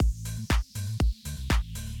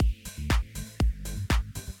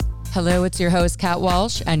Hello, it's your host, Kat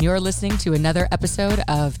Walsh, and you're listening to another episode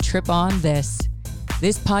of Trip on This.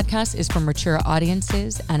 This podcast is for mature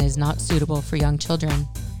audiences and is not suitable for young children.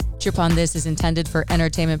 Trip on This is intended for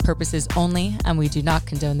entertainment purposes only, and we do not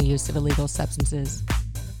condone the use of illegal substances.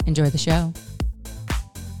 Enjoy the show.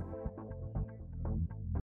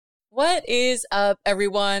 What is up,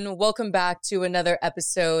 everyone? Welcome back to another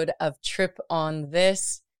episode of Trip on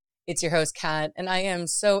This. It's your host, Kat, and I am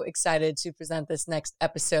so excited to present this next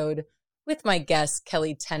episode with my guest,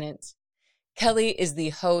 Kelly Tennant. Kelly is the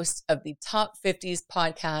host of the Top 50s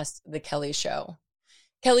podcast, The Kelly Show.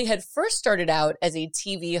 Kelly had first started out as a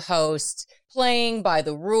TV host, playing by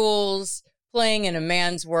the rules, playing in a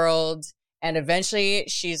man's world, and eventually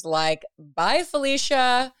she's like, bye,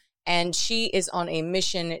 Felicia. And she is on a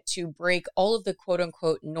mission to break all of the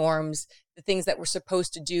quote-unquote norms, the things that we're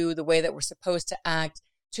supposed to do, the way that we're supposed to act,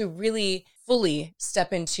 to really fully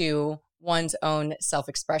step into one's own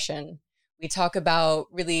self-expression. We talk about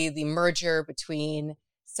really the merger between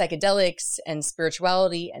psychedelics and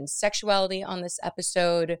spirituality and sexuality on this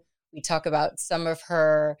episode. We talk about some of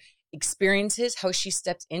her experiences, how she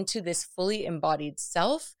stepped into this fully embodied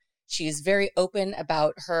self. She's very open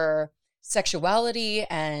about her sexuality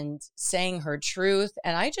and saying her truth.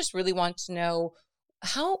 And I just really want to know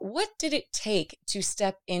what did it take to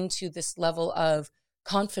step into this level of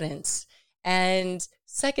confidence? And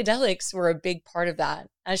psychedelics were a big part of that.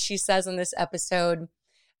 As she says in this episode,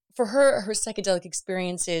 for her psychedelic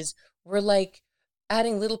experiences were like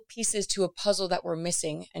adding little pieces to a puzzle that were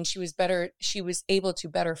missing. And she was able to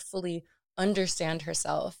better fully understand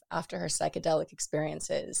herself after her psychedelic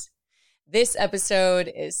experiences. This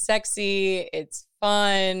episode is sexy. It's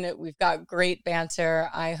fun. We've got great banter.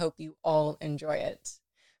 I hope you all enjoy it.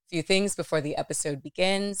 Few things before the episode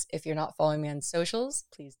begins. If you're not following me on socials,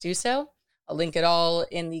 please do so. I'll link it all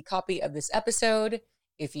in the copy of this episode.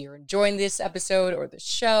 If you're enjoying this episode or the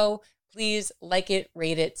show, please like it,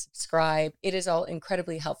 rate it, subscribe. It is all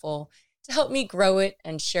incredibly helpful to help me grow it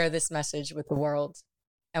and share this message with the world.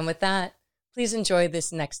 And with that, please enjoy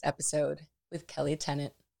this next episode with Kelly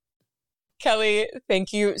Tennant. Kelly,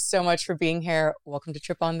 thank you so much for being here. Welcome to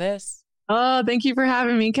Trip on This. Oh, thank you for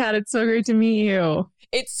having me, Kat. It's so great to meet you.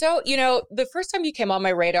 It's so, the first time you came on my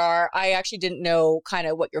radar, I actually didn't know kind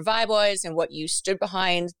of what your vibe was and what you stood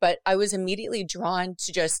behind, but I was immediately drawn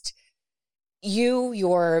to just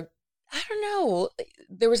I don't know,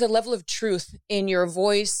 there was a level of truth in your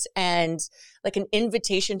voice and like an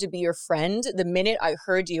invitation to be your friend the minute I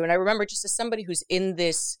heard you. And I remember just as somebody who's in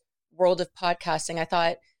this world of podcasting, I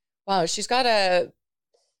thought, wow,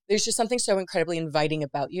 there's just something so incredibly inviting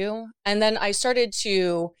about you. And then I started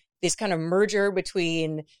to this kind of merger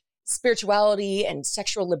between spirituality and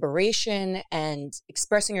sexual liberation and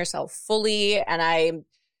expressing yourself fully. And I'm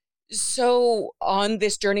so on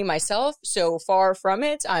this journey myself, so far from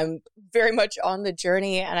it. I'm very much on the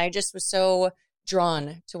journey. And I just was so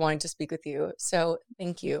drawn to wanting to speak with you. So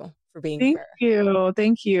thank you for being here.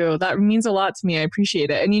 Thank you. That means a lot to me. I appreciate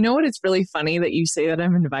it. And you know what? It's really funny that you say that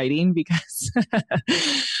I'm inviting because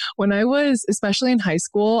when I was, especially in high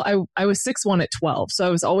school, I was 6'1" at 12. So I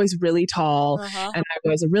was always really tall and I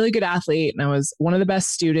was a really good athlete and I was one of the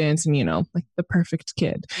best students and, like the perfect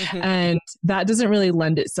kid. Mm-hmm. And that doesn't really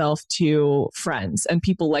lend itself to friends and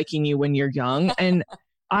people liking you when you're young. And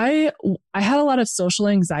I had a lot of social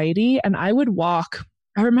anxiety and I would walk.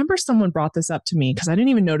 I remember someone brought this up to me because I didn't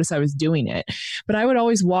even notice I was doing it, but I would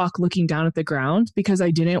always walk looking down at the ground because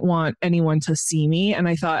I didn't want anyone to see me and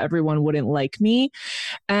I thought everyone wouldn't like me.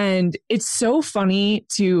 And it's so funny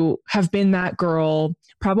to have been that girl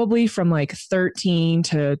probably from like 13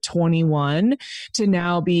 to 21 to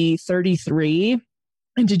now be 33.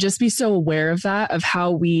 And to just be so aware of that, of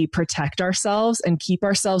how we protect ourselves and keep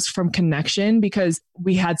ourselves from connection because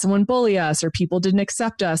we had someone bully us or people didn't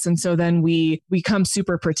accept us. And so then we become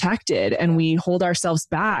super protected and we hold ourselves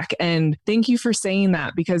back. And thank you for saying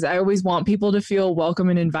that because I always want people to feel welcome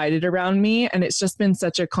and invited around me. And it's just been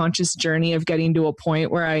such a conscious journey of getting to a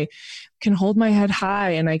point where I can hold my head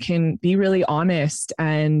high and I can be really honest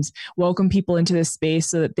and welcome people into this space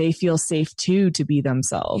so that they feel safe too to be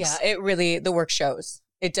themselves. Yeah, the work shows.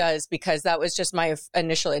 It does, because that was just my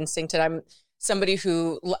initial instinct. And I'm somebody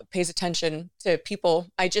who pays attention to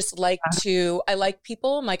people. I like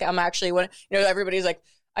people. I'm actually, everybody's like,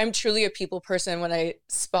 I'm truly a people person when I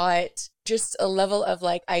spot just a level of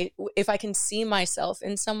if I can see myself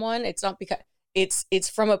in someone, it's not because it's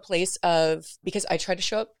from a place of, because I try to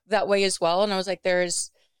show up that way as well. And I was like,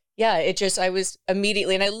 I was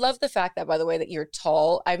immediately, and I love the fact that, by the way, that you're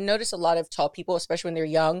tall. I've noticed a lot of tall people, especially when they're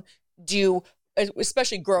young, do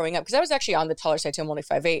especially growing up, because I was actually on the taller side too, I'm only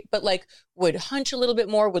 5'8", but like would hunch a little bit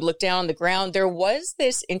more, would look down on the ground. There was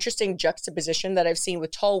this interesting juxtaposition that I've seen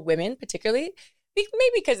with tall women, particularly, maybe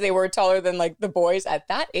because they were taller than like the boys at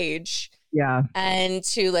that age. Yeah. And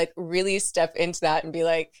to like really step into that and be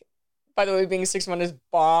like, by the way, being 6'1" is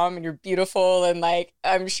bomb and you're beautiful. And like,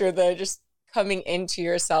 I'm sure that just coming into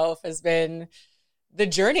yourself has been the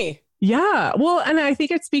journey. Yeah. Well, and I think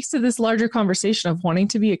it speaks to this larger conversation of wanting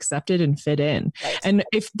to be accepted and fit in. Right. And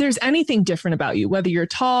if there's anything different about you, whether you're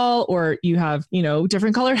tall or you have,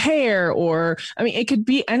 different colored hair, or, I mean, it could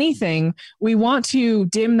be anything. We want to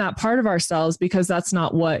dim that part of ourselves because that's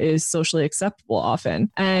not what is socially acceptable often.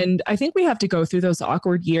 And I think we have to go through those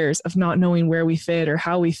awkward years of not knowing where we fit or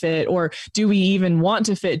how we fit, or do we even want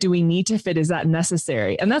to fit? Do we need to fit? Is that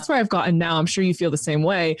necessary? And that's where I've gotten now. I'm sure you feel the same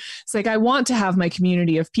way. It's like, I want to have my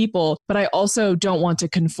community of people, but I also don't want to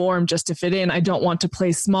conform just to fit in. I don't want to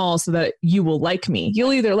play small so that you will like me.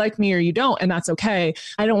 You'll either like me or you don't, and that's okay.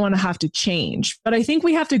 I don't want to have to change. But I think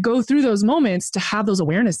we have to go through those moments to have those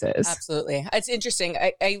awarenesses. Absolutely. It's interesting.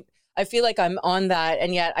 I feel like I'm on that.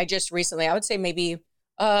 And yet I just recently, I would say maybe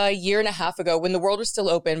a year and a half ago, when the world was still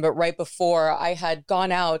open, but right before, I had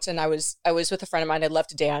gone out and I was with a friend of mine. I love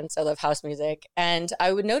to dance. I love house music. And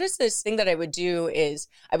I would notice this thing that I would do is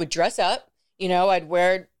I would dress up, I'd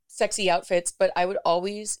wear sexy outfits, but I would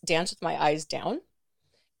always dance with my eyes down.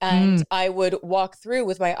 And I would walk through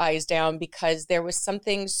with my eyes down because there was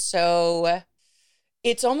something so,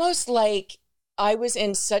 it's almost like I was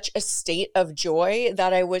in such a state of joy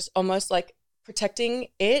that I was almost like protecting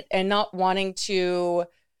it and not wanting to,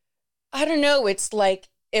 I don't know. It's like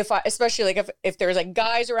especially like if there's like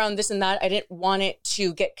guys around this and that, I didn't want it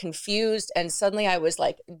to get confused. And suddenly I was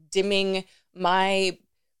like dimming my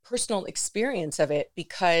personal experience of it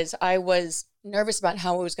because I was nervous about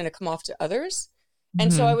how it was going to come off to others.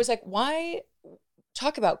 And so I was like, why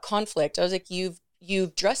talk about conflict? I was like,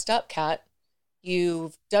 you've dressed up, Kat.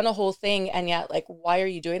 You've done a whole thing. And yet, like, why are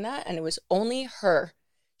you doing that? And it was only her.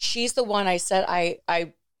 She's the one. I said,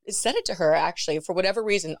 I said it to her, actually, for whatever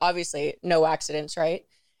reason, obviously no accidents, right?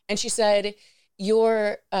 And she said,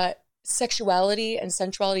 your sexuality and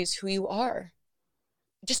sensuality is who you are.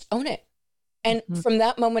 Just own it. And from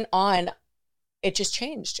that moment on, it just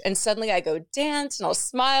changed. And suddenly I go dance and I'll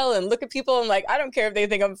smile and look at people. And like, I don't care if they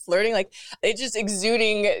think I'm flirting. Like, it's just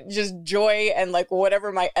exuding just joy and like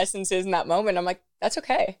whatever my essence is in that moment. I'm like, that's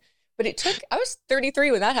okay. But I was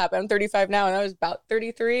 33 when that happened. I'm 35 now. And I was about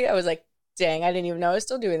 33. I was like, dang, I didn't even know I was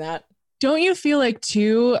still doing that. Don't you feel like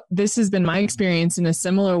too, this has been my experience in a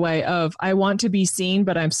similar way of I want to be seen,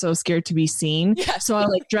 but I'm so scared to be seen. Yes. So I'll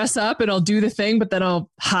like dress up and I'll do the thing, but then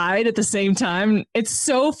I'll hide at the same time. It's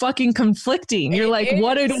so fucking conflicting. You're like,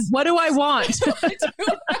 what do I want?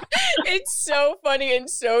 It's so funny and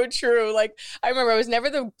so true. Like, I remember I was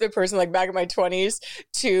never the person like back in my 20s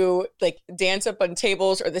to like dance up on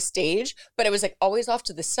tables or the stage, but I was like always off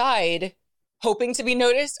to the side, hoping to be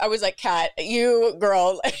noticed. I was like, Kat, you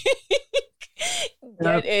girl,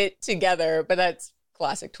 get it together. But that's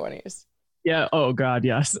classic 20s. Yeah. Oh God.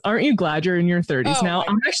 Yes. Aren't you glad you're in your 30s now?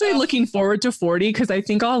 I'm actually looking forward to 40 because I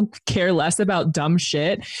think I'll care less about dumb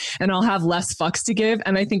shit and I'll have less fucks to give.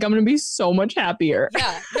 And I think I'm going to be so much happier.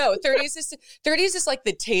 Yeah. No, 30s is like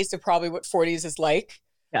the taste of probably what 40s is like.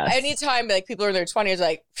 Yes. Anytime like people are in their 20s,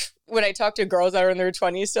 like when I talk to girls that are in their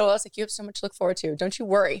 20s still, I was like, you have so much to look forward to. Don't you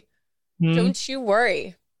worry. Don't you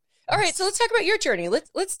worry. All right, so let's talk about your journey.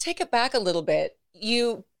 Let's take it back a little bit.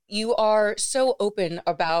 You are so open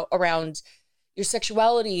around your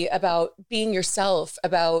sexuality, about being yourself,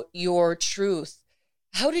 about your truth.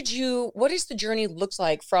 What does the journey look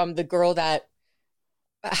like from the girl that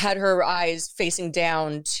had her eyes facing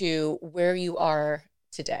down to where you are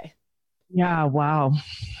today? Yeah, wow.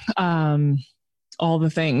 All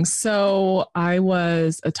the things. So I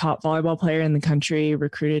was a top volleyball player in the country,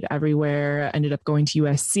 recruited everywhere, ended up going to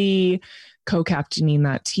USC, co-captaining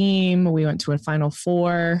that team. We went to a Final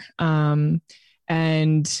Four.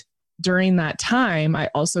 And during that time, I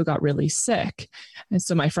also got really sick. And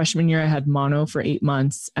so my freshman year, I had mono for 8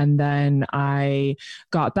 months. And then I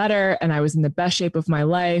got better and I was in the best shape of my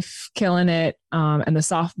life, killing it. And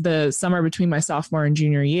the summer between my sophomore and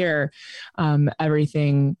junior year,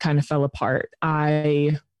 everything kind of fell apart.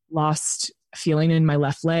 I lost feeling in my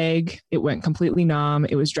left leg. It went completely numb.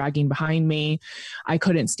 It was dragging behind me. I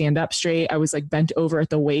couldn't stand up straight. I was like bent over at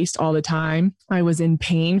the waist all the time. I was in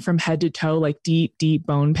pain from head to toe, like deep, deep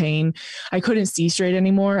bone pain. I couldn't see straight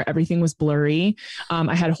anymore. Everything was blurry.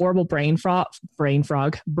 I had horrible brain fog.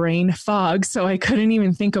 So I couldn't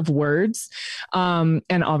even think of words. And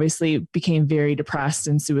obviously became very depressed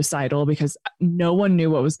and suicidal because no one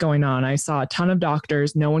knew what was going on. I saw a ton of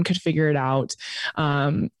doctors. No one could figure it out.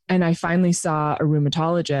 And I finally saw a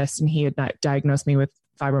rheumatologist, and he had diagnosed me with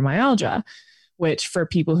fibromyalgia, which for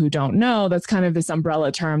people who don't know, that's kind of this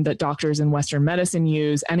umbrella term that doctors in Western medicine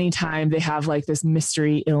use anytime they have like this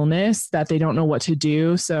mystery illness that they don't know what to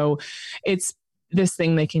do. So it's this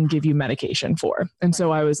thing they can give you medication for. And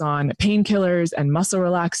so I was on painkillers and muscle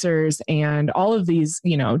relaxers and all of these,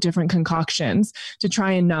 different concoctions to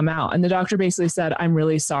try and numb out. And the doctor basically said, I'm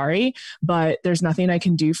really sorry, but there's nothing I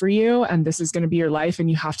can do for you. And this is going to be your life.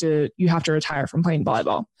 And you have to retire from playing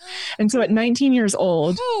volleyball. And so at 19 years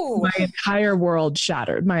old, my entire world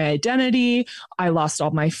shattered. My identity, I lost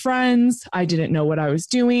all my friends. I didn't know what I was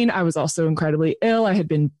doing. I was also incredibly ill. I had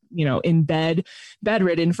been in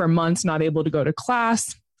bedridden for months, not able to go to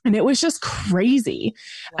class. And it was just crazy.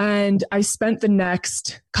 Wow. And I spent the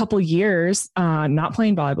next couple years not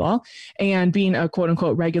playing volleyball and being a quote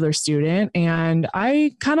unquote regular student. And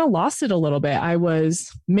I kind of lost it a little bit. I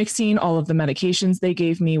was mixing all of the medications they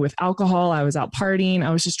gave me with alcohol. I was out partying.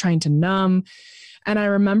 I was just trying to numb. And I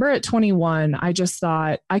remember at 21, I just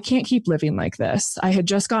thought, I can't keep living like this. I had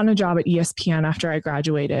just gotten a job at ESPN after I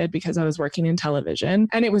graduated because I was working in television.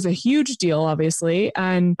 And it was a huge deal, obviously.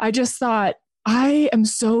 And I just thought, I am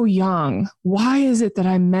so young. Why is it that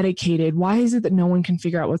I'm medicated? Why is it that no one can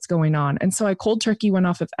figure out what's going on? And so I cold turkey went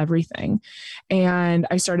off of everything. And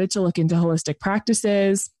I started to look into holistic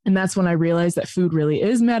practices. And that's when I realized that food really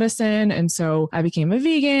is medicine. And so I became a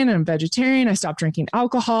vegan and vegetarian. I stopped drinking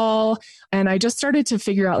alcohol. And I just started to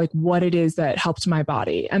figure out like what it is that helped my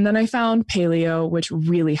body. And then I found paleo, which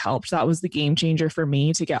really helped. That was the game changer for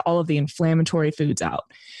me to get all of the inflammatory foods out.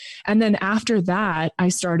 And then after that, I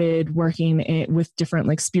started working with different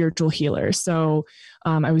like spiritual healers. So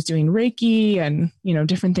I was doing Reiki and,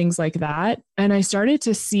 different things like that. And I started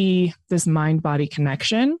to see this mind-body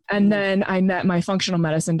connection. And then I met my functional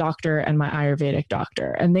medicine doctor and my Ayurvedic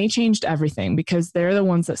doctor, and they changed everything because they're the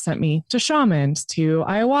ones that sent me to shamans, to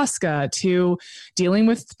ayahuasca, to dealing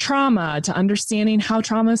with trauma, to understanding how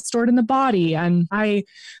trauma is stored in the body. And I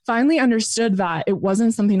finally understood that it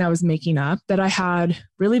wasn't something I was making up, that I had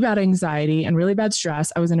really bad anxiety and really bad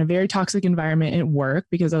stress. I was in a very toxic environment at work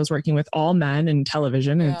because I was working with all men in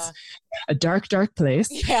television. Yeah. It's a dark, dark place.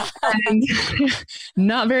 Yeah. And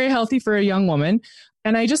not very healthy for a young woman.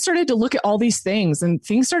 And I just started to look at all these things and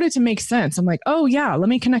things started to make sense. I'm like, oh yeah, let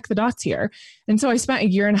me connect the dots here. And so I spent a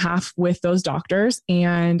year and a half with those doctors,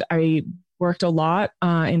 and I worked a lot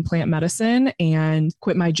in plant medicine and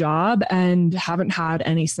quit my job and haven't had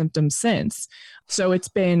any symptoms since. So it's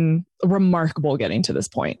been remarkable getting to this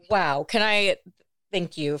point. Wow. Can I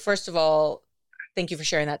thank you? First of all, thank you for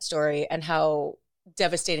sharing that story and how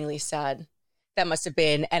devastatingly sad that must have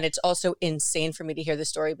been. And it's also insane for me to hear the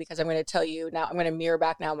story because I'm going to tell you now, I'm going to mirror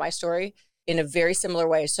back now my story in a very similar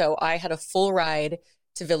way. So I had a full ride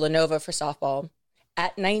to Villanova for softball.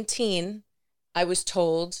 At 19, I was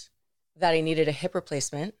told that I needed a hip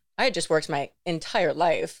replacement. I had just worked my entire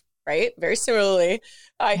life, right? Very similarly,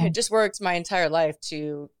 I had just worked my entire life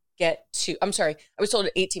to get to, I was told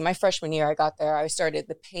at 18, my freshman year I got there, I started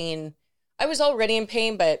the pain. I was already in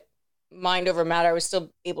pain, but mind over matter, I was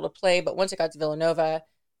still able to play. But once I got to Villanova,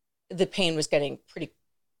 the pain was getting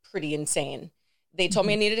pretty insane. They told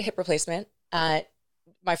me I needed a hip replacement at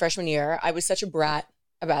my freshman year. I was such a brat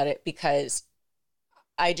about it because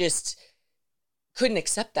I just couldn't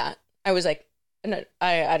accept that. I was like, no,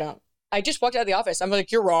 I don't. I just walked out of the office. I'm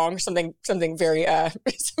like, you're wrong. Something very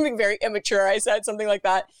something very immature. I said something like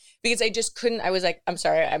that because I just couldn't. I was like, I'm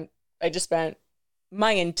sorry. I just spent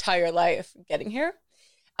my entire life getting here.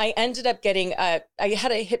 I ended up getting I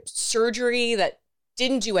had a hip surgery that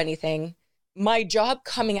didn't do anything. My job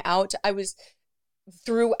coming out, I was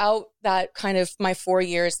throughout that kind of my 4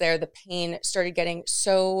 years there, the pain started getting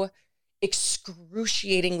so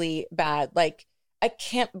excruciatingly bad. Like, I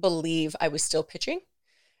can't believe I was still pitching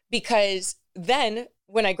because then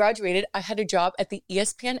when I graduated, I had a job at the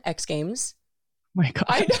ESPN X Games. My God.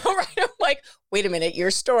 I know, right? I'm like, wait a minute,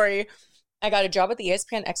 your story. I got a job at the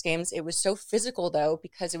ESPN X Games. It was so physical though,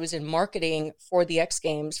 because it was in marketing for the X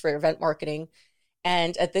Games, for event marketing.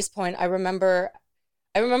 And at this point, I remember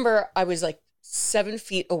I was like 7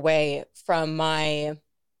 feet away from my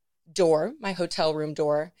door, my hotel room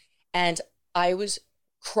door. And I was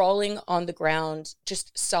crawling on the ground,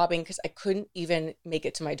 just sobbing because I couldn't even make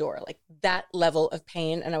it to my door, like that level of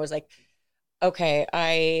pain. And I was like, okay,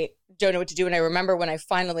 I don't know what to do. And I remember when I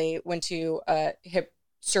finally went to a hip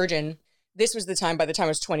surgeon, this was the time, by the time I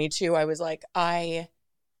was 22, I was like,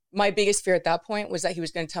 my biggest fear at that point was that he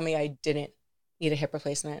was going to tell me I didn't need a hip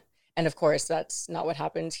replacement. And of course, that's not what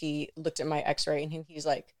happened. He looked at my x-ray and he's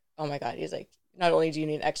like, oh my God, he's like, not only do you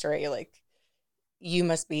need an x-ray, like you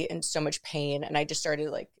must be in so much pain. And I just started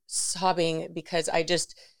like sobbing because I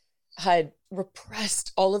just had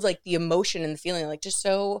repressed all of like the emotion and the feeling, like just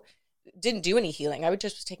so didn't do any healing. I would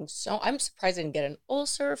just was taking I'm surprised I didn't get an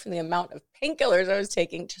ulcer from the amount of painkillers I was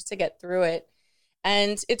taking just to get through it.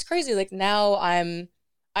 And it's crazy. Like now I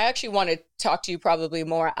actually want to talk to you probably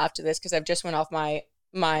more after this because I've just went off my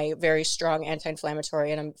very strong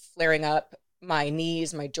anti-inflammatory and I'm flaring up my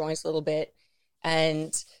knees, my joints a little bit.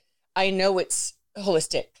 And I know it's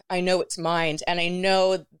holistic. I know it's mind. And I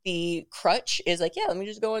know the crutch is like, yeah, let me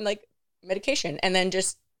just go on like medication and then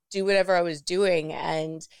just do whatever I was doing.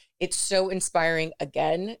 And it's so inspiring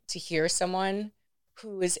again to hear someone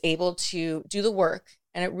who is able to do the work.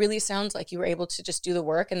 And it really sounds like you were able to just do the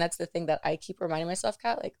work. And that's the thing that I keep reminding myself,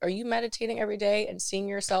 Kat, like, are you meditating every day and seeing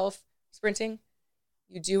yourself sprinting?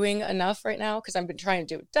 You doing enough right now? Because I've been trying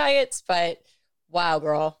to do diets, but wow,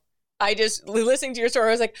 girl. I just listening to your story,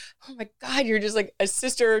 I was like, oh my God, you're just like a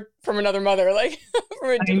sister from another mother, like from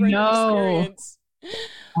a different experience.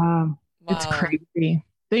 Wow. It's crazy.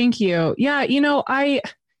 Thank you. Yeah.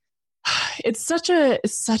 It's such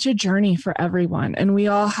a journey for everyone. And we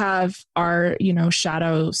all have our,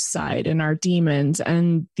 shadow side and our demons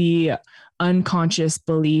and the unconscious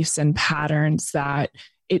beliefs and patterns that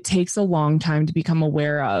it takes a long time to become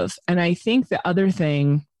aware of. And I think the other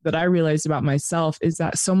thing that I realized about myself is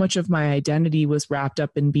that so much of my identity was wrapped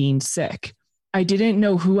up in being sick. I didn't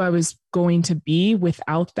know who I was going to be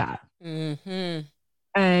without that. Mm-hmm.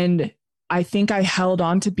 And I think I held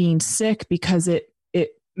on to being sick because it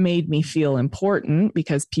made me feel important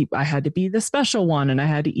because I had to be the special one and I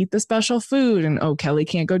had to eat the special food and, oh, Kelly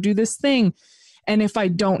can't go do this thing. And if I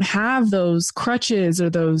don't have those crutches or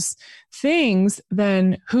those things,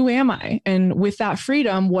 then who am I? And with that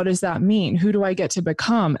freedom, what does that mean? Who do I get to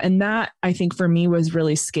become? And that, I think, for me was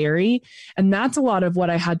really scary. And that's a lot of what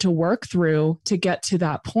I had to work through to get to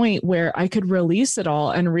that point where I could release it all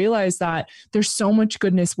and realize that there's so much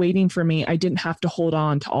goodness waiting for me. I didn't have to hold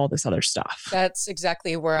on to all this other stuff. That's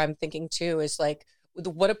exactly where I'm thinking too, is like,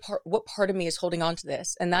 what part of me is holding on to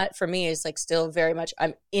this? And that for me is like still very much,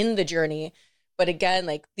 I'm in the journey. But again,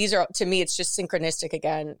 like these are, to me, it's just synchronistic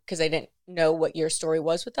again, because I didn't know what your story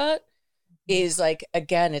was with that. Is like,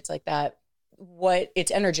 again, it's like that, it's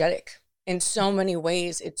energetic in so many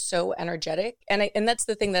ways. It's so energetic. And that's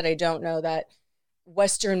the thing that I don't know that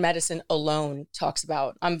Western medicine alone talks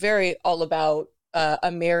about. I'm very all about a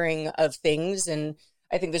mirroring of things. And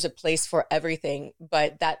I think there's a place for everything,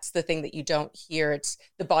 but that's the thing that you don't hear. It's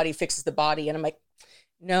the body fixes the body. And I'm like,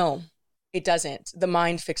 no. It doesn't. The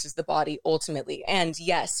mind fixes the body ultimately. And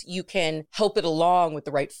yes, you can help it along with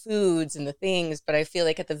the right foods and the things, but I feel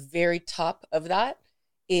like at the very top of that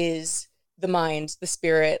is the mind, the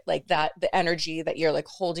spirit, like that, the energy that you're like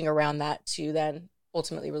holding around that to then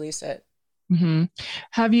ultimately release it. Mm-hmm.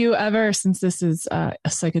 Have you ever, since this is a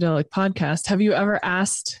psychedelic podcast, have you ever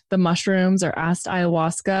asked the mushrooms or asked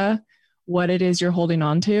ayahuasca what it is you're holding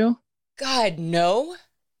on to? God, no.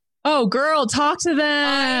 Oh, girl, talk to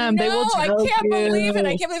them. They will tell you. I can't believe it.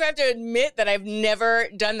 I can't believe I have to admit that I've never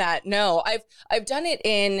done that. No, I've done it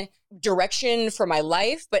in direction for my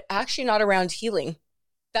life, but actually not around healing.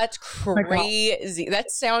 That's crazy.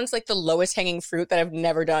 That sounds like the lowest hanging fruit that I've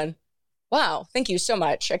never done. Wow. Thank you so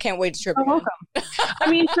much. I can't wait to trip. You're welcome.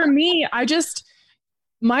 I mean, for me,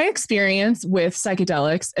 my experience with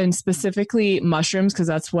psychedelics and specifically mushrooms, because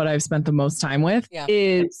that's what I've spent the most time with,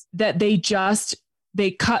 is that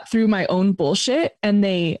they cut through my own bullshit and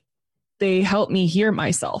they help me hear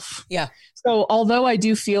myself. Yeah. So although I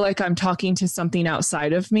do feel like I'm talking to something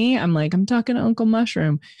outside of me, I'm talking to Uncle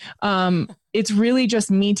Mushroom. It's really just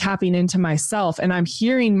me tapping into myself and I'm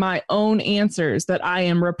hearing my own answers that I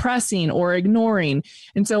am repressing or ignoring.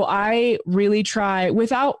 And so I really try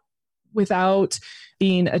without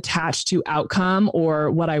being attached to outcome or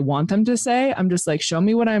what I want them to say. I'm just like, show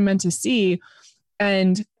me what I'm meant to see.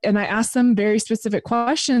 And I ask them very specific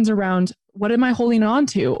questions around what am I holding on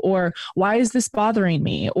to? Or why is this bothering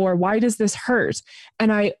me? Or why does this hurt?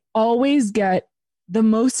 And I always get the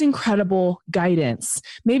most incredible guidance.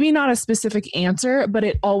 Maybe not a specific answer, but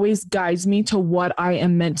it always guides me to what I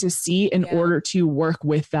am meant to see in order to work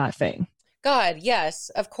with that thing. God, yes,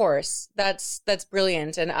 of course. That's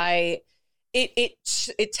brilliant. And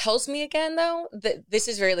it tells me again, though, that this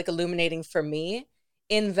is very like illuminating for me,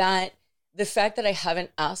 in that the fact that I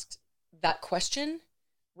haven't asked that question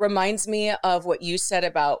reminds me of what you said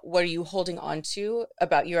about what are you holding on to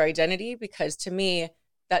about your identity, because to me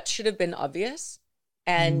that should have been obvious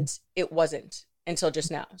and it wasn't until just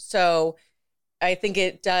now. So I think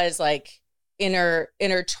it does like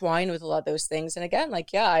intertwine with a lot of those things. And again,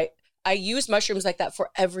 like, yeah, I use mushrooms like that for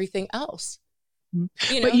everything else. You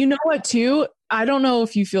know? But you know what, too? I don't know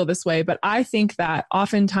if you feel this way, but I think that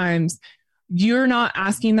oftentimes you're not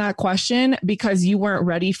asking that question because you weren't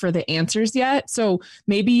ready for the answers yet. So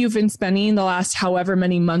maybe you've been spending the last however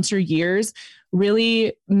many months or years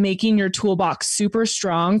really making your toolbox super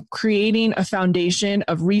strong, creating a foundation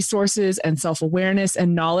of resources and self-awareness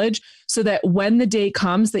and knowledge so that when the day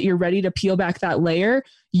comes that you're ready to peel back that layer,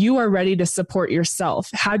 you are ready to support yourself.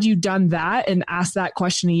 Had you done that and asked that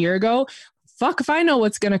question a year ago, fuck if I know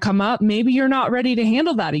what's going to come up. Maybe you're not ready to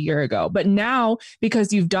handle that a year ago. But now,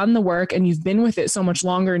 because you've done the work and you've been with it so much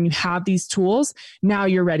longer and you have these tools, now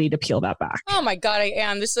you're ready to peel that back. Oh my God, I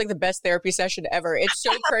am. This is like the best therapy session ever. It's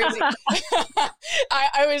so crazy.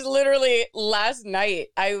 I was literally last night,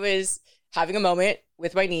 I was having a moment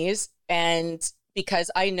with my knees, and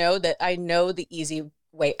because I know the easy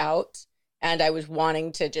way out, and I was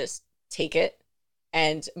wanting to just take it.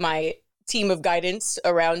 And my team of guidance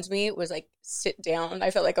around me was like, sit down.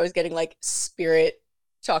 I felt like I was getting like spirit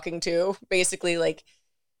talking to, basically like,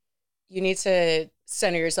 you need to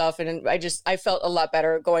center yourself. And I felt a lot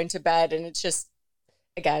better going to bed. And it's just,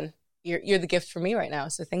 again, you're the gift for me right now.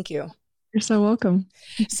 So thank you. You're so welcome.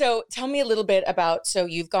 So tell me a little bit about, so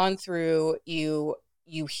you've gone through, you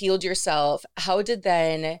healed yourself. How did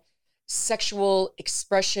then sexual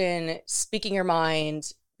expression, speaking your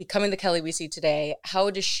mind, becoming the Kelly we see today, how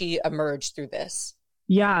does she emerge through this?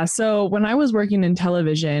 Yeah. So when I was working in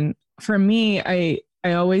television, for me, I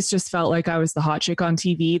always just felt like I was the hot chick on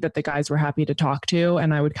TV that the guys were happy to talk to.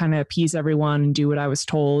 And I would kind of appease everyone and do what I was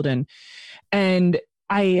told. And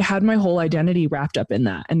I had my whole identity wrapped up in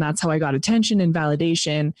that. And that's how I got attention and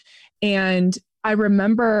validation. And I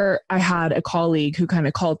remember I had a colleague who kind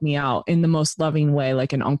of called me out in the most loving way,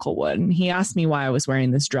 like an uncle would. And he asked me why I was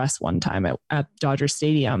wearing this dress one time at Dodger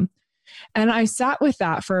Stadium. And I sat with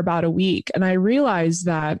that for about a week. And I realized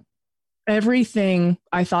that everything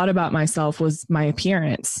I thought about myself was my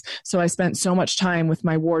appearance. So I spent so much time with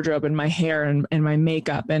my wardrobe and my hair and my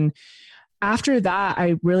makeup. And after that,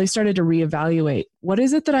 I really started to reevaluate, what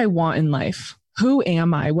is it that I want in life? Who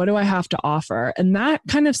am I? What do I have to offer? And that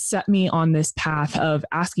kind of set me on this path of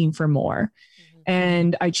asking for more.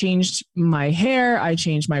 And I changed my hair. I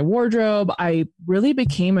changed my wardrobe. I really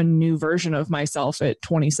became a new version of myself at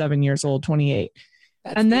 27 years old, 28.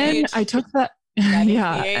 That's and then age. I took that.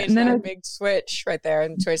 Yeah. And then a big switch right there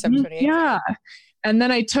in 27, 28. Yeah. And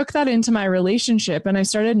then I took that into my relationship and I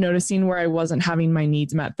started noticing where I wasn't having my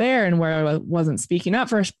needs met there and where I wasn't speaking up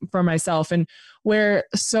for myself, and where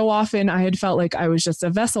so often I had felt like I was just a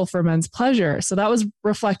vessel for men's pleasure. So that was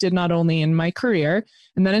reflected not only in my career,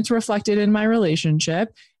 and then it's reflected in my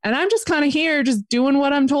relationship. And I'm just kind of here just doing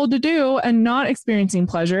what I'm told to do and not experiencing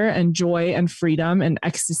pleasure and joy and freedom and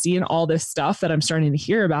ecstasy and all this stuff that I'm starting to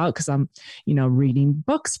hear about because I'm, reading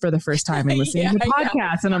books for the first time and listening to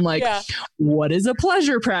podcasts. And I'm like, what is a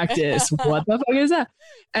pleasure practice? What the fuck is that?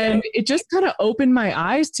 And it just kind of opened my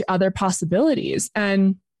eyes to other possibilities.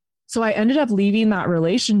 And so I ended up leaving that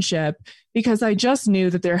relationship because I just knew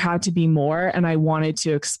that there had to be more and I wanted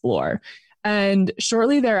to explore. And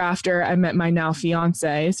shortly thereafter, I met my now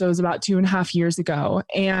fiance. So it was about 2.5 years ago.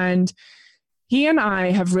 And he and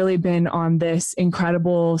I have really been on this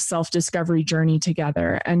incredible self-discovery journey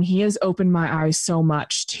together. And he has opened my eyes so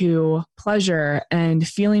much to pleasure and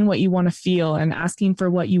feeling what you want to feel and asking for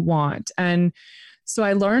what you want. And so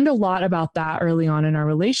I learned a lot about that early on in our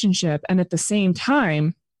relationship. And at the same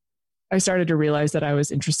time, I started to realize that I was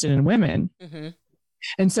interested in women. Mm-hmm.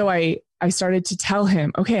 And so I started to tell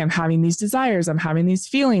him, okay, I'm having these desires. I'm having these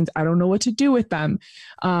feelings. I don't know what to do with them.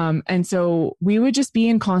 And so we would just be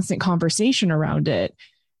in constant conversation around it.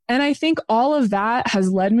 And I think all of that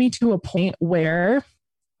has led me to a point where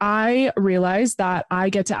I realized that I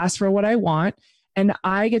get to ask for what I want, and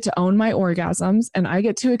I get to own my orgasms, and I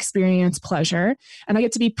get to experience pleasure, and I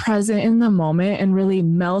get to be present in the moment and really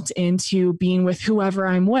melt into being with whoever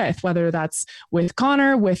I'm with, whether that's with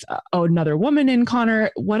Connor, with another woman in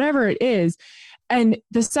Connor, whatever it is. And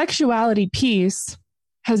the sexuality piece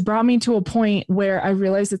has brought me to a point where I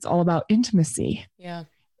realize it's all about intimacy. Yeah.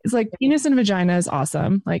 It's like penis and vagina is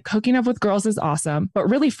awesome. Like hooking up with girls is awesome. But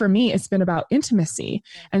really for me, it's been about intimacy,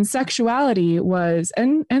 and sexuality was,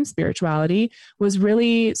 and spirituality was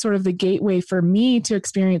really sort of the gateway for me to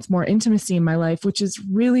experience more intimacy in my life, which is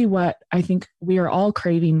really what I think we are all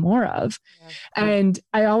craving more of. Yeah. And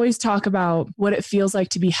I always talk about what it feels like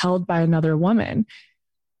to be held by another woman.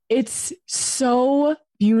 It's so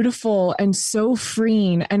beautiful and so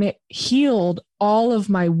freeing. And it healed all of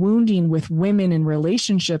my wounding with women in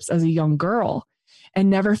relationships as a young girl, and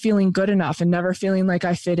never feeling good enough and never feeling like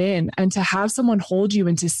I fit in. And to have someone hold you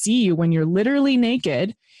and to see you when you're literally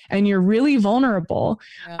naked and you're really vulnerable.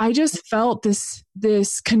 Yeah. I just felt this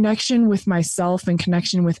connection with myself and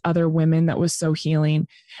connection with other women that was so healing.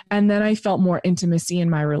 And then I felt more intimacy in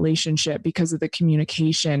my relationship because of the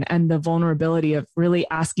communication and the vulnerability of really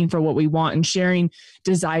asking for what we want and sharing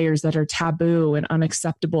desires that are taboo and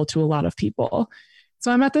unacceptable to a lot of people.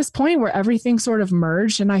 So I'm at this point where everything sort of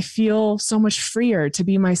merged, and I feel so much freer to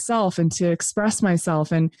be myself and to express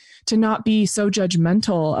myself and to not be so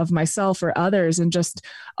judgmental of myself or others, and just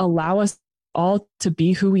allow us all to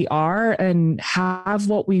be who we are and have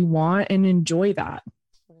what we want and enjoy that.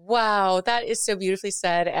 Wow, that is so beautifully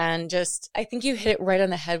said. And just, I think you hit it right on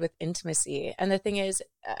the head with intimacy. And the thing is,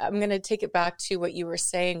 I'm going to take it back to what you were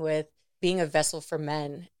saying with being a vessel for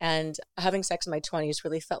men, and having sex in my 20s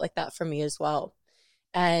really felt like that for me as well.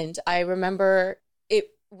 And I remember it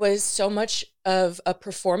was so much of a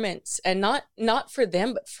performance, and not for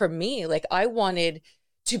them, but for me. Like, I wanted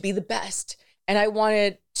to be the best, and I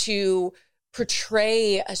wanted to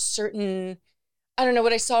portray a certain, I don't know,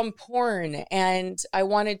 what I saw in porn, and I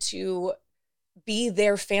wanted to be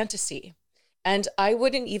their fantasy. And I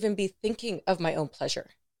wouldn't even be thinking of my own pleasure.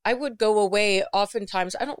 I would go away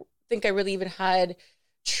oftentimes. I don't think I really even had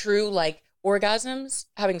true like orgasms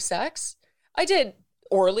having sex. I did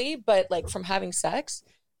orally, but like from having sex,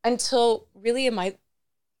 until really in my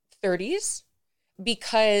 30s,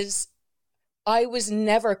 because I was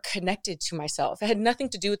never connected to myself. It had nothing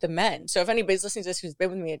to do with the men. So if anybody's listening to this who's been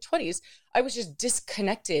with me in 20s, I was just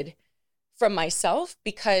disconnected from myself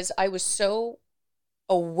because I was so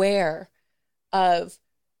aware of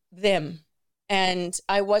them. And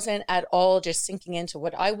I wasn't at all just sinking into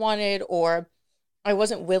what I wanted, or I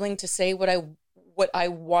wasn't willing to say what I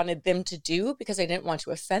wanted them to do because I didn't want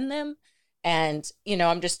to offend them. And, you know,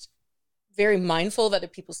 I'm just very mindful of other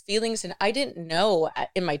people's feelings. And I didn't know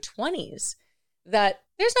in my 20s that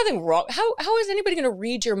there's nothing wrong. How is anybody going to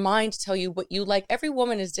read your mind to tell you what you like? Every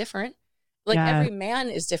woman is different. Like every man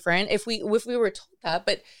is different. If we were told that,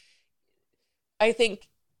 but I think,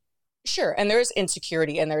 sure. And there's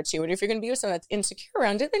insecurity in there too. And if you're going to be with someone that's insecure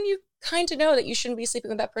around it, then you kind of know that you shouldn't be sleeping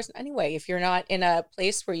with that person anyway. If you're not in a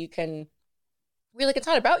place where you can, we're like, it's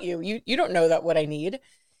not about you. You don't know that what I need.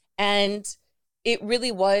 And it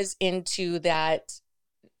really was into that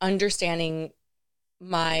understanding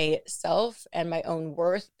myself and my own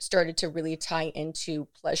worth started to really tie into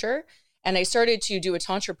pleasure. And I started to do a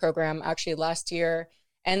Tantra program actually last year.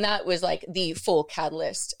 And that was like the full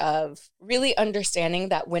catalyst of really understanding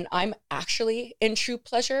that when I'm actually in true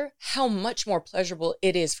pleasure, how much more pleasurable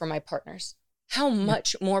it is for my partners, how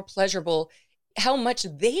much more pleasurable, how much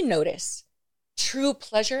they notice true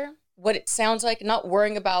pleasure, what it sounds like, not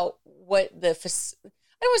worrying about what I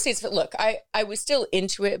don't want to say it's, look, I was still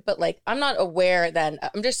into it, but like, I'm not aware then.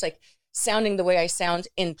 I'm just like sounding the way I sound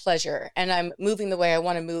in pleasure, and I'm moving the way I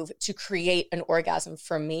want to move to create an orgasm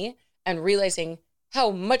for me, and realizing how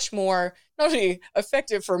much more, not only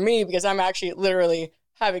effective for me because I'm actually literally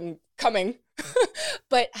coming,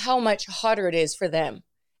 but how much hotter it is for them.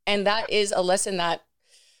 And that is a lesson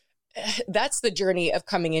that's the journey of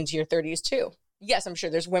coming into your 30s too. Yes, I'm sure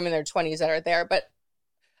there's women in their 20s that are there, but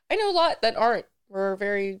I know a lot that aren't.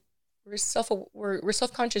 We're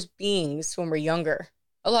self-conscious beings when we're younger.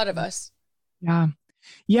 A lot of us. Yeah.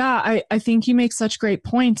 Yeah, I think you make such great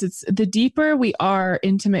points. It's the deeper we are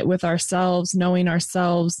intimate with ourselves, knowing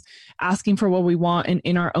ourselves, asking for what we want and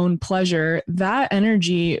in our own pleasure, that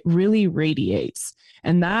energy really radiates,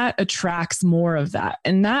 and that attracts more of that.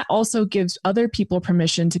 And that also gives other people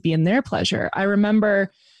permission to be in their pleasure. I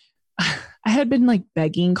remember I had been like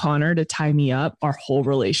begging Connor to tie me up our whole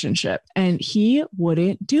relationship, and he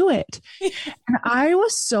wouldn't do it. And I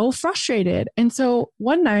was so frustrated. And so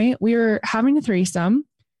one night we were having a threesome,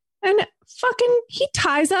 and fucking he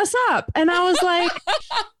ties us up. And I was like,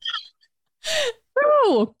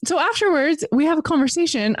 bro. So afterwards we have a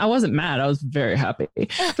conversation. I wasn't mad. I was very happy.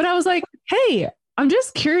 But I was like, hey, I'm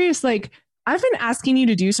just curious, like, I've been asking you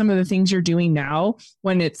to do some of the things you're doing now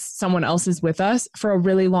when it's someone else is with us for a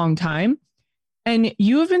really long time. And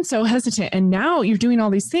you have been so hesitant. And now you're doing all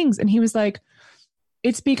these things. And he was like,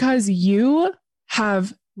 It's because you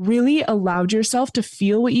have really allowed yourself to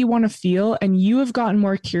feel what you want to feel, and you have gotten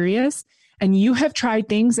more curious, and you have tried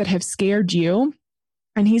things that have scared you.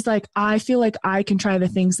 And he's like, I feel like I can try the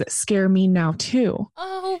things that scare me now too.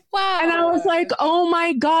 Oh, wow. And I was like, oh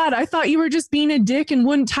my God, I thought you were just being a dick and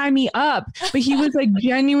wouldn't tie me up. But he was like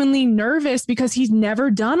genuinely nervous because he's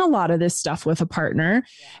never done a lot of this stuff with a partner.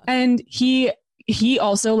 Yeah. And he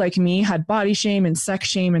also, like me, had body shame and sex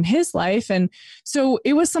shame in his life. And so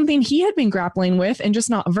it was something he had been grappling with and just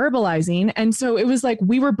not verbalizing. And so it was like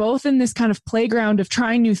we were both in this kind of playground of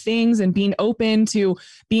trying new things and being open to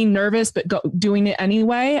being nervous, but doing it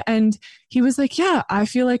anyway. And he was like, yeah, I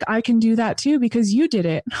feel like I can do that too because you did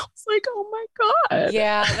it. And I was like, oh my God.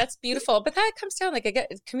 Yeah, that's beautiful. But that comes down, like, again,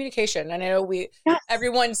 communication. And I know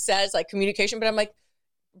everyone says like communication, but I'm like,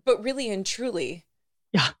 but really and truly,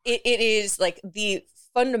 yeah, it is like the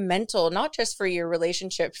fundamental, not just for your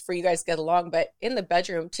relationship, for you guys to get along, but in the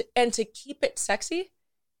bedroom to keep it sexy,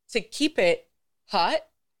 to keep it hot,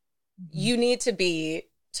 you need to be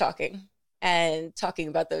talking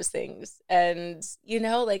about those things. And,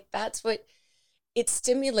 like that's what it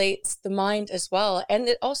stimulates the mind as well. And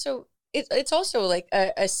it also, it's also like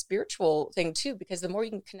a spiritual thing too, because the more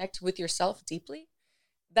you can connect with yourself deeply,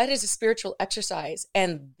 that is a spiritual exercise,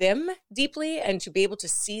 and them deeply, and to be able to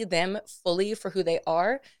see them fully for who they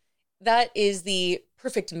are, that is the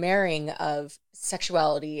perfect marrying of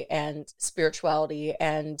sexuality and spirituality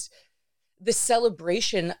and the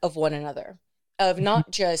celebration of one another, of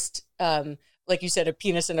not just, like you said, a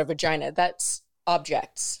penis and a vagina. That's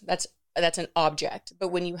objects. That's an object. But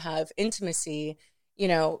when you have intimacy,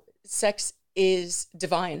 sex is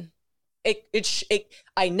divine.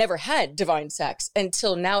 I never had divine sex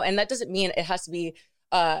until now. And that doesn't mean it has to be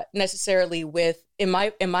necessarily with, in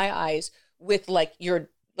my eyes, with like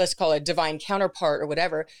your, let's call it divine counterpart or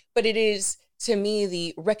whatever. But it is, to me,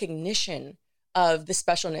 the recognition of the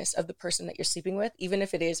specialness of the person that you're sleeping with, even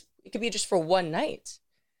if it could be just for one night.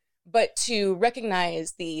 But to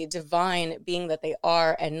recognize the divine being that they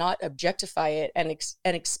are and not objectify it and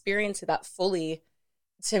experience that fully,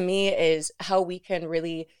 to me, is how we can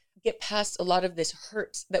really get past a lot of this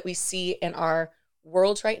hurt that we see in our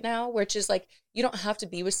world right now, which is like, you don't have to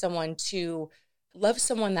be with someone to love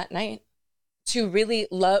someone that night, to really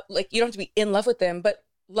love, like you don't have to be in love with them, but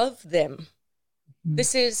love them. Mm-hmm.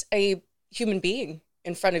 This is a human being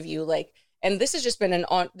in front of you. Like, and this has just been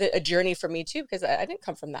a journey for me too, because I didn't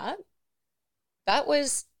come from that. That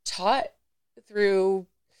was taught through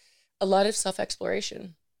a lot of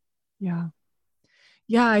self-exploration. Yeah.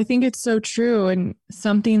 Yeah, I think it's so true. And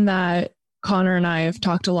something that Connor and I have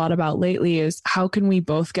talked a lot about lately is how can we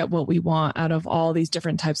both get what we want out of all these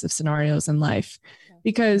different types of scenarios in life?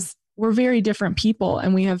 Because we're very different people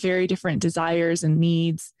and we have very different desires and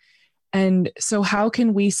needs. And so how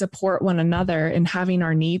can we support one another in having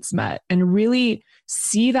our needs met and really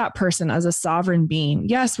see that person as a sovereign being?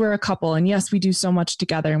 Yes, we're a couple, and yes, we do so much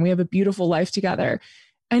together and we have a beautiful life together.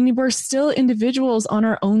 And we're still individuals on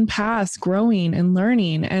our own paths, growing and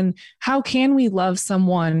learning. And how can we love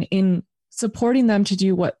someone in supporting them to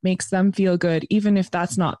do what makes them feel good, even if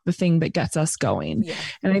that's not the thing that gets us going? Yeah.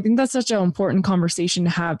 And I think that's such an important conversation to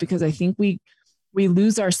have, because I think we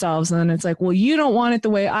lose ourselves, and then it's like, well, you don't want it the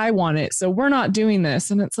way I want it, so we're not doing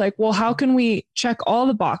this. And it's like, well, how can we check all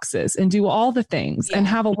the boxes and do all the things and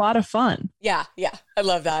have a lot of fun? Yeah. Yeah. I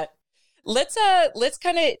love that. Let's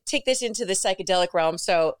kind of take this into the psychedelic realm.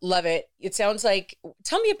 So love it. It sounds like,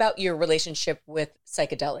 tell me about your relationship with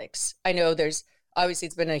psychedelics. I know obviously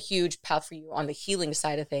it's been a huge path for you on the healing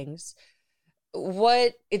side of things.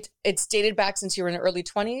 It's dated back since you were in the early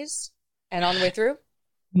 20s and on the way through?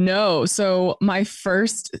 No. So my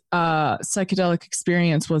first psychedelic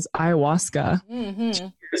experience was ayahuasca 2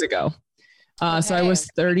 years ago. Okay. So I was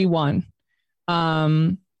 31.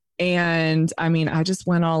 And I mean, I just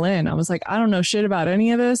went all in. I was like, I don't know shit about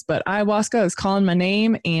any of this, but ayahuasca is calling my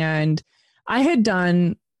name. And I had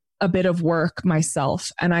done a bit of work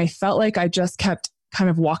myself, and I felt like I just kept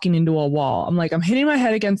kind of walking into a wall. I'm like, I'm hitting my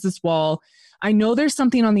head against this wall. I know there's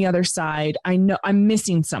something on the other side. I know I'm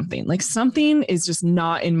missing something. Like something is just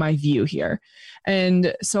not in my view here.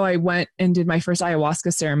 And so I went and did my first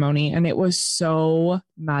ayahuasca ceremony, and it was so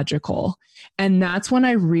magical. And that's when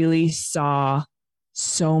I really saw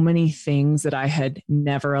so many things that I had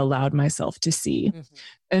never allowed myself to see. Mm-hmm.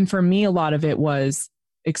 And for me, a lot of it was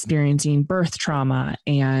experiencing birth trauma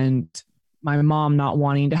and my mom not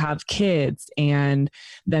wanting to have kids and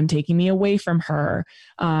them taking me away from her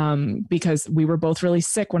because we were both really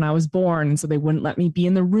sick when I was born. And so they wouldn't let me be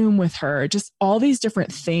in the room with her. Just all these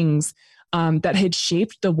different things that had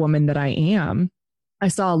shaped the woman that I am. I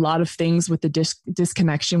saw a lot of things with the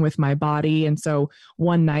disconnection with my body. And so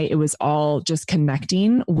one night it was all just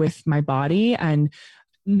connecting with my body, and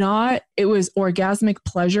it was orgasmic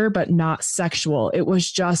pleasure, but not sexual. It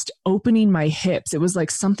was just opening my hips. It was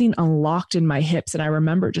like something unlocked in my hips. And I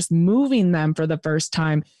remember just moving them for the first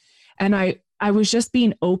time. And I was just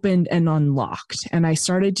being opened and unlocked. And I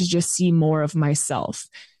started to just see more of myself.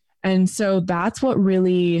 And so that's what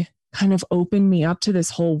really kind of opened me up to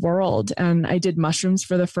this whole world. And I did mushrooms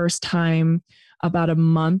for the first time about a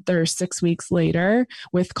month or 6 weeks later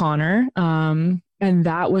with Connor. And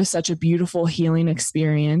that was such a beautiful healing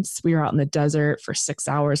experience. We were out in the desert for 6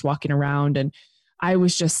 hours walking around, and I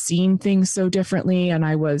was just seeing things so differently. And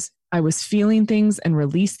I was feeling things and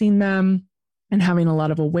releasing them and having a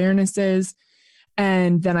lot of awarenesses.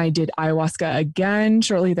 And then I did ayahuasca again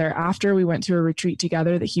shortly thereafter. We went to a retreat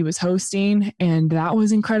together that he was hosting, and that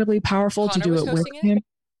was incredibly powerful to do it with him.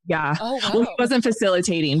 Yeah. Oh, wow. Well, he wasn't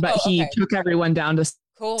facilitating, but he took everyone down to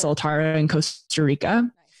Soltara in Costa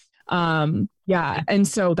Rica. Yeah. And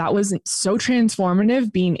so that was so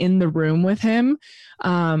transformative being in the room with him.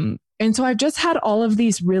 And so I've just had all of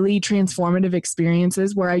these really transformative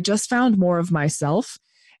experiences where I just found more of myself,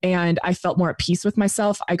 and I felt more at peace with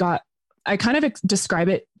myself. I kind of describe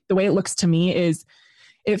it, the way it looks to me is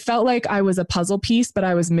it felt like I was a puzzle piece, but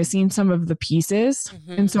I was missing some of the pieces.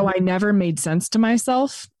 Mm-hmm. And so I never made sense to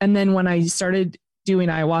myself. And then when I started doing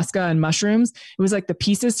ayahuasca and mushrooms, it was like the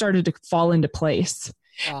pieces started to fall into place.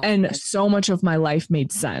 Oh, and so much of my life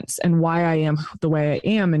made sense, and why I am the way I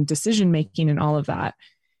am, and decision-making and all of that.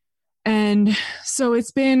 And so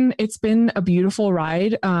it's been a beautiful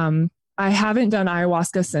ride. I haven't done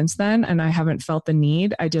ayahuasca since then, and I haven't felt the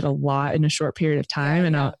need. I did a lot in a short period of time,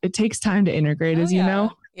 and it takes time to integrate, as you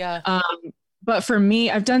know. Yeah. But for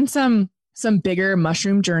me, I've done some bigger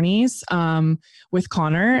mushroom journeys with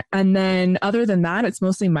Connor. And then other than that, it's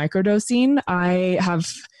mostly microdosing.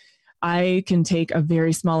 I can take a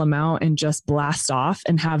very small amount and just blast off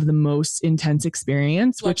and have the most intense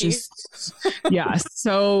experience, Lucky. Which is,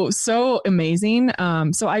 so amazing.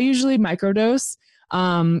 So I usually microdose.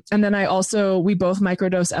 And then we both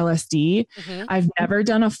microdose LSD. Mm-hmm. I've never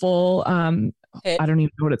done a full, hit. I don't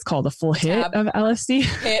even know what it's called, a full hit of LSD.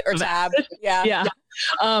 Hit or tab. Yeah.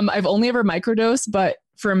 I've only ever microdosed, but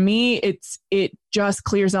for me, it just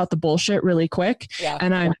clears out the bullshit really quick. Yeah.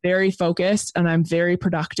 And I'm very focused and I'm very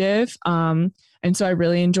productive. And so I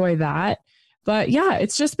really enjoy that. But yeah,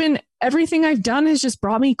 it's just been, everything I've done has just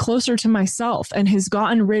brought me closer to myself and has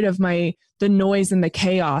gotten rid of the noise and the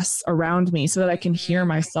chaos around me so that I can hear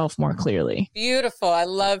myself more clearly. Beautiful. I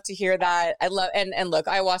love to hear that. And look,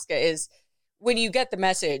 ayahuasca is, when you get the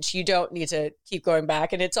message, you don't need to keep going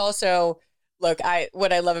back. And it's also, look,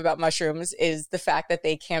 what I love about mushrooms is the fact that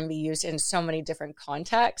they can be used in so many different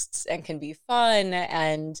contexts and can be fun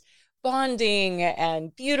and bonding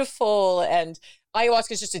and beautiful. And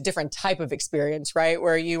ayahuasca is just a different type of experience, right?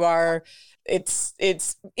 Where you are, it's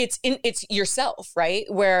yourself, right?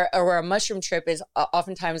 Where a mushroom trip is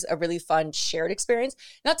oftentimes a really fun shared experience.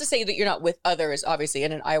 Not to say that you're not with others, obviously,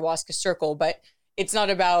 in an ayahuasca circle, but it's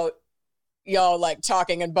not about y'all like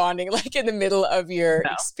talking and bonding like in the middle of your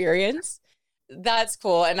experience. That's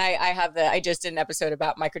cool. And I just did an episode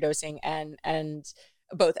about microdosing and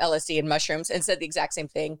both LSD and mushrooms, and said the exact same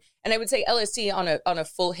thing. And I would say LSD on a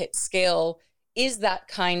full hit scale is that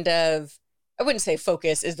kind of, I wouldn't say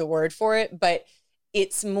focus is the word for it, but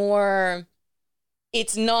it's not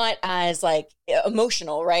as like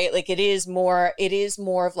emotional, right? Like it is more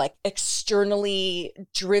of like externally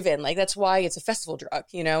driven. Like that's why it's a festival drug,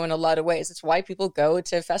 in a lot of ways. It's why people go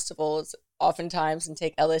to festivals oftentimes and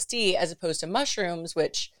take LSD as opposed to mushrooms,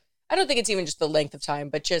 which I don't think it's even just the length of time,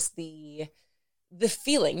 but just the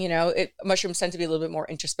feeling, mushrooms tend to be a little bit more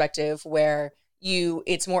introspective, where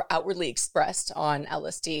it's more outwardly expressed on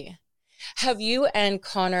LSD. Have you and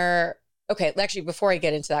Connor, okay, actually, before I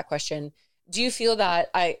get into that question, do you feel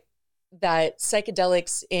that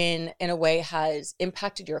psychedelics in a way has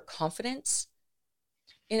impacted your confidence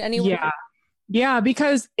in any way? Yeah,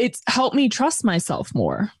 because it's helped me trust myself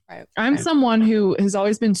more. Right. I'm someone who has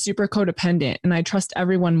always been super codependent, and I trust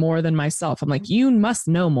everyone more than myself. I'm like, you must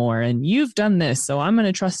know more and you've done this, so I'm going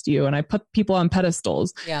to trust you. And I put people on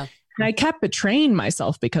pedestals. Yeah. And I kept betraying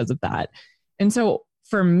myself because of that. And so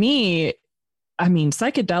for me, I mean,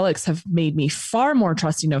 psychedelics have made me far more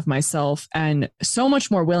trusting of myself and so much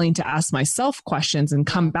more willing to ask myself questions and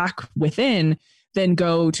come back within than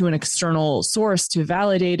go to an external source to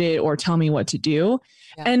validate it or tell me what to do.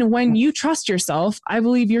 Yeah. And when you trust yourself, I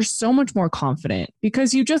believe you're so much more confident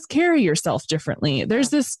because you just carry yourself differently. There's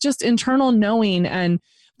this just internal knowing and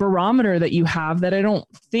barometer that you have that I don't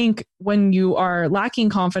think when you are lacking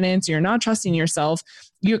confidence, you're not trusting yourself,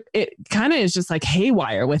 it kind of is just like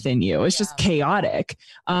haywire within you. It's just chaotic.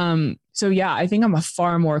 So yeah, I think I'm a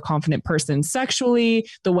far more confident person sexually,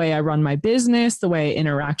 the way I run my business, the way I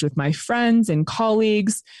interact with my friends and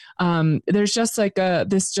colleagues. There's just like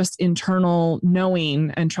this just internal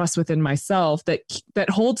knowing and trust within myself that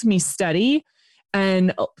holds me steady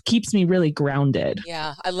and keeps me really grounded.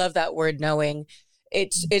 Yeah, I love that word, knowing.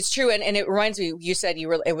 It's true. And it reminds me, you said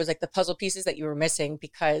it was like the puzzle pieces that you were missing,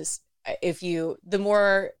 because the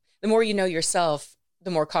more you know yourself, the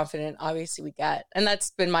more confident obviously we get. And that's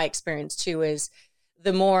been my experience too, is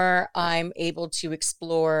the more I'm able to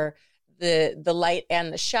explore the light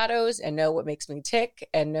and the shadows and know what makes me tick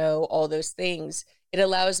and know all those things, it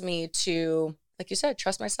allows me to, like you said,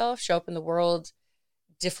 trust myself, show up in the world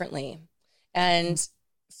differently. And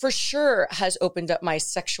for sure has opened up my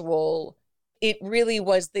sexual. It really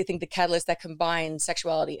was, I think, the catalyst that combined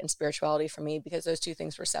sexuality and spirituality for me, because those two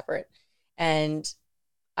things were separate. And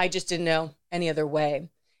I just didn't know any other way.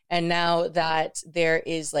 And now that there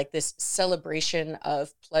is like this celebration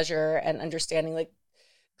of pleasure and understanding, like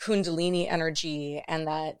Kundalini energy, and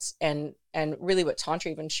that, and really what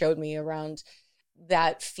Tantra even showed me around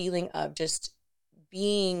that feeling of just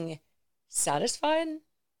being satisfied,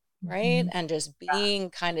 right? And just being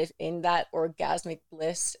kind of in that orgasmic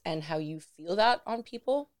bliss, and how you feel that on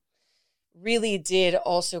people really did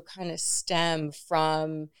also kind of stem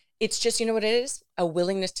from, it's just, you know what it is? A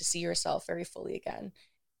willingness to see yourself very fully again,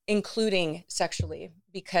 including sexually,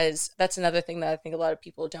 because that's another thing that I think a lot of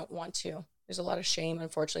people don't want to. There's a lot of shame,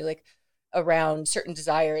 unfortunately, like around certain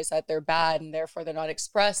desires, that they're bad and therefore they're not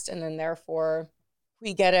expressed. And then therefore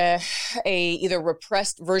we get a either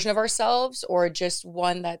repressed version of ourselves, or just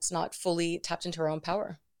one that's not fully tapped into our own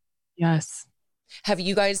power. Yes. Have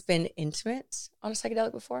you guys been intimate on a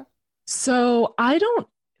psychedelic before? So I don't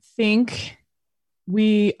think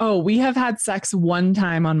we have had sex one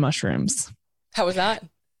time on mushrooms. How was that?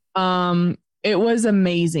 It was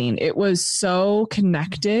amazing. It was so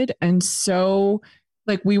connected and so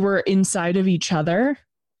like we were inside of each other,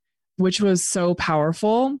 which was so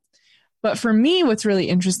powerful. But for me, what's really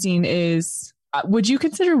interesting is, would you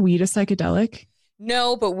consider weed a psychedelic?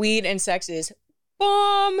 No, but weed and sex is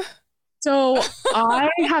bomb. So I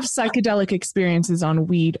have psychedelic experiences on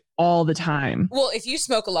weed all the time. Well, if you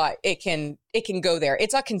smoke a lot, it can go there.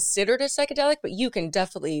 It's not considered a psychedelic, but you can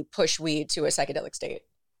definitely push weed to a psychedelic state.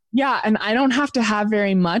 Yeah. And I don't have to have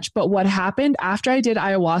very much. But what happened after I did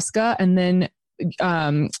ayahuasca and then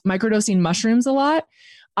microdosing mushrooms a lot,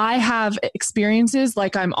 I have experiences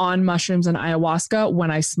like I'm on mushrooms and ayahuasca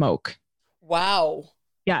when I smoke. Wow.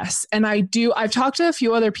 Yes. And I've talked to a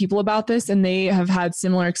few other people about this and they have had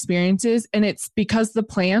similar experiences. And it's because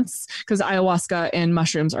because ayahuasca and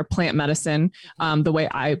mushrooms are plant medicine, the way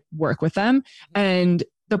I work with them. And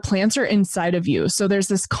the plants are inside of you. So there's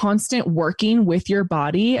this constant working with your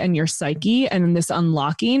body and your psyche and this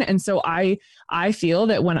unlocking. And so I feel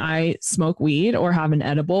that when I smoke weed or have an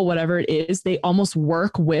edible, whatever it is, they almost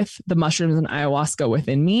work with the mushrooms and ayahuasca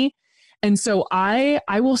within me. And so I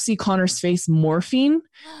will see Connor's face morphing.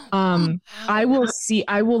 I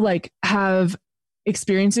will like have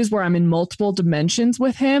experiences where I'm in multiple dimensions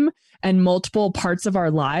with him and multiple parts of our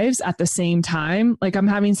lives at the same time. Like I'm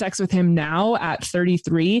having sex with him now at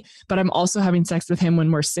 33, but I'm also having sex with him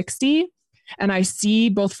when we're 60. And I see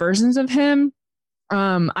both versions of him.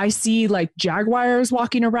 I see like jaguars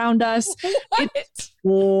walking around us. What? It's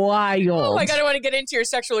wild. Oh my God, I want to get into your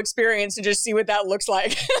sexual experience and just see what that looks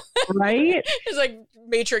like. Right? It's like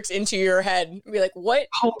Matrix into your head. Be like, what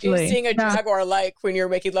Totally. is seeing a jaguar like when you're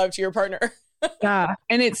making love to your partner? Yeah.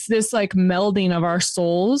 And it's this like melding of our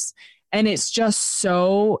souls. And it's just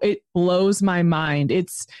it blows my mind.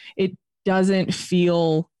 It doesn't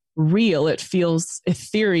feel real. It feels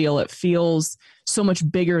ethereal. It feels so much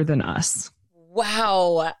bigger than us.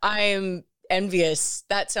 Wow. I'm envious.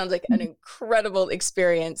 That sounds like an incredible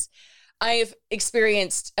experience. I've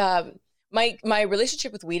experienced, my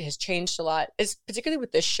relationship with weed has changed a lot. It's particularly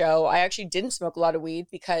with this show. I actually didn't smoke a lot of weed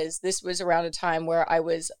because this was around a time where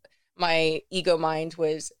my ego mind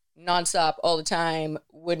was nonstop all the time,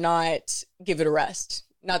 would not give it a rest.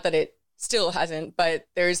 Not that it still hasn't, but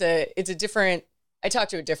I talk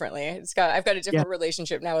to it differently. I've got a different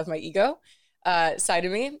relationship now with my ego side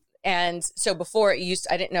of me. And so before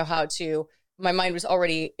I didn't know how to, my mind was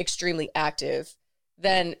already extremely active.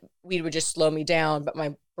 Then weed would just slow me down, but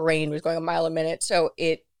my brain was going a mile a minute. So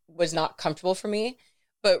it was not comfortable for me.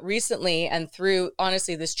 But recently, and through,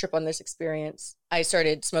 honestly, this trip on this experience, I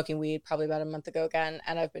started smoking weed probably about a month ago again.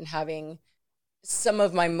 And I've been having some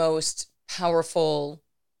of my most powerful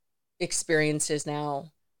experiences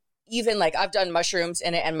now. Even like I've done mushrooms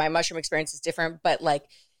in it and my mushroom experience is different, but like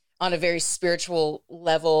on a very spiritual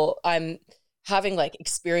level, I'm having like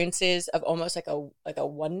experiences of almost like a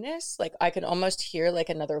oneness. Like I can almost hear like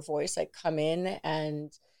another voice like come in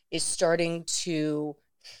and is starting to,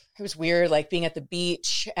 it was weird, like being at the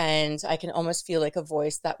beach and I can almost feel like a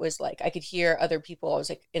voice that was like, I could hear other people. I was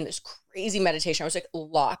like in this crazy meditation. I was like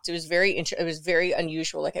locked. It was it was very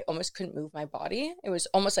unusual. Like I almost couldn't move my body. It was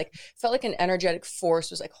almost like, felt like an energetic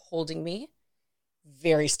force was like holding me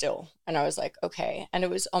very still. And I was like, okay. And it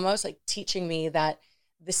was almost like teaching me that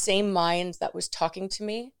the same mind that was talking to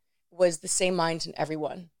me was the same mind in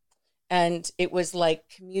everyone. And it was like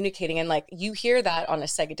communicating. And like you hear that on a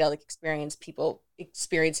psychedelic experience, people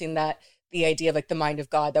experiencing that, the idea of like the mind of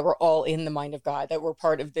God, that we're all in the mind of God, that we're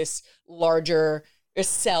part of this larger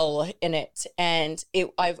cell in it. And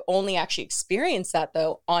I've only actually experienced that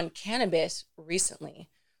though on cannabis recently,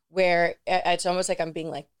 where it's almost like I'm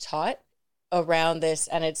being like taught around this.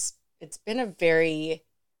 And it's been a very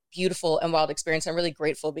beautiful and wild experience. I'm really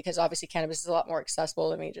grateful because obviously cannabis is a lot more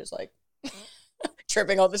accessible to me, just like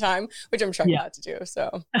tripping all the time, which I'm trying not to do.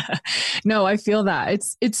 So no, I feel that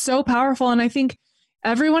it's so powerful. And I think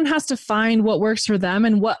everyone has to find what works for them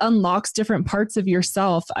and what unlocks different parts of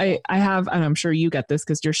yourself. I have, and I'm sure you get this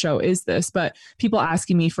because your show is this, but people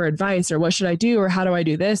asking me for advice or what should I do? Or how do I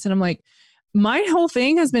do this? And I'm like, my whole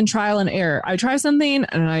thing has been trial and error. I try something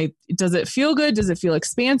and does it feel good? Does it feel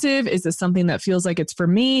expansive? Is this something that feels like it's for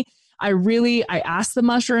me? I ask the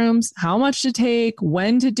mushrooms how much to take,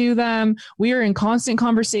 when to do them. We are in constant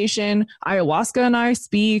conversation. Ayahuasca and I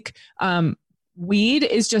speak. Weed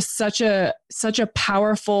is just such a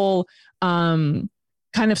powerful, kind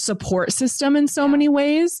of support system in so many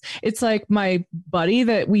ways. It's like my buddy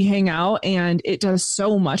that we hang out and it does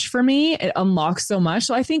so much for me. It unlocks so much.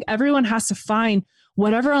 So I think everyone has to find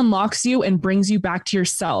whatever unlocks you and brings you back to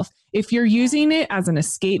yourself. If you're using it as an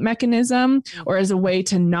escape mechanism or as a way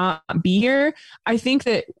to not be here, I think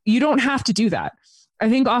that you don't have to do that. I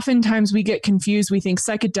think oftentimes we get confused. We think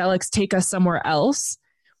psychedelics take us somewhere else.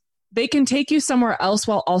 They can take you somewhere else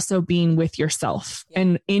while also being with yourself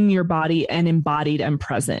and in your body and embodied and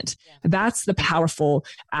present. That's the powerful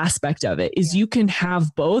aspect of it is you can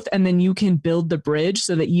have both and then you can build the bridge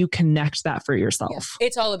so that you connect that for yourself.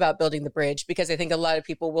 It's all about building the bridge because I think a lot of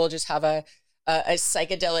people will just have a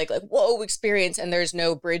psychedelic like whoa experience and there's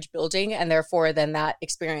no bridge building, and therefore then that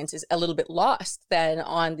experience is a little bit lost then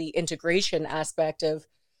on the integration aspect of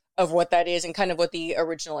what that is and kind of what the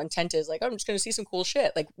original intent is. Like, I'm just going to see some cool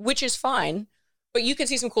shit, like, which is fine, but you can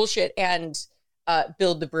see some cool shit and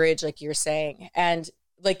build the bridge, like you're saying. And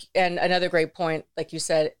another great point, like you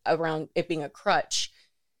said, around it being a crutch.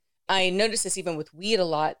 I notice this even with weed a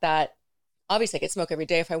lot, that obviously I could smoke every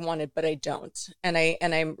day if I wanted, but I don't. And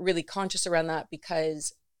I'm really conscious around that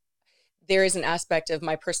because there is an aspect of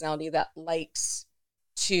my personality that likes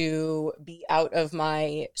to be out of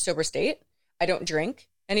my sober state. I don't drink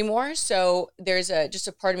anymore. So there's just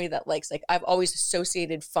a part of me that likes, like, I've always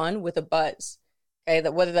associated fun with a buzz. Okay.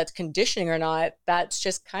 That whether that's conditioning or not, that's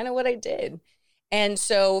just kind of what I did. And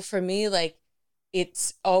so for me, like,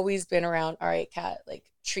 it's always been around, all right, Kat, like,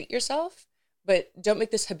 treat yourself, but don't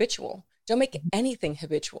make this habitual. Don't make anything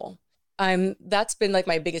habitual. That's been like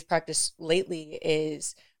my biggest practice lately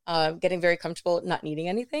is getting very comfortable not needing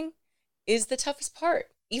anything is the toughest part.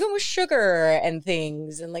 Even with sugar and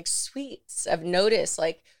things and like sweets, I've noticed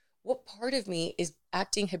like what part of me is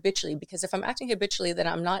acting habitually, because if I'm acting habitually, then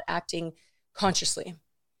I'm not acting consciously.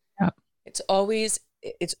 Yeah. It's always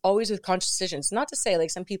with conscious decisions. Not to say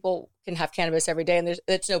like some people can have cannabis every day and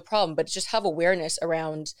it's no problem, but just have awareness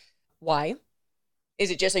around why.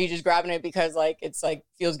 Is it just, are you just grabbing it because like, it's like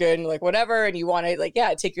feels good and like whatever. And you want to like,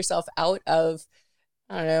 take yourself out of,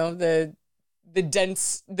 I don't know, the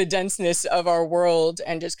denseness of our world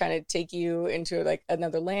and just kind of take you into like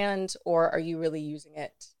another land? Or are you really using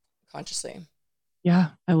it consciously?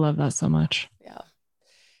 Yeah. I love that so much. Yeah.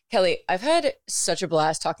 Kelly, I've had such a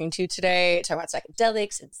blast talking to you today, talking about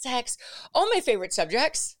psychedelics and sex, all my favorite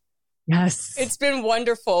subjects. Yes. It's been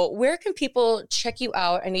wonderful. Where can people check you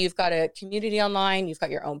out? I know you've got a community online, you've got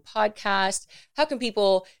your own podcast. How can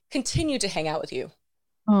people continue to hang out with you?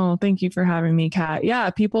 Oh, thank you for having me, Kat. Yeah,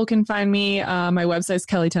 people can find me. My website is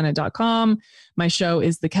kellytennant.com. My show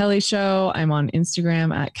is The Kelly Show. I'm on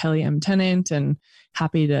Instagram at Kelly M. Tennant and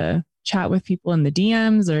happy to chat with people in the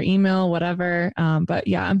DMs or email, whatever. But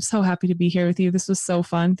yeah, I'm so happy to be here with you. This was so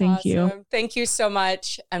fun. Thank you. Thank you so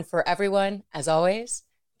much. And for everyone, as always,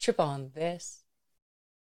 trip on this.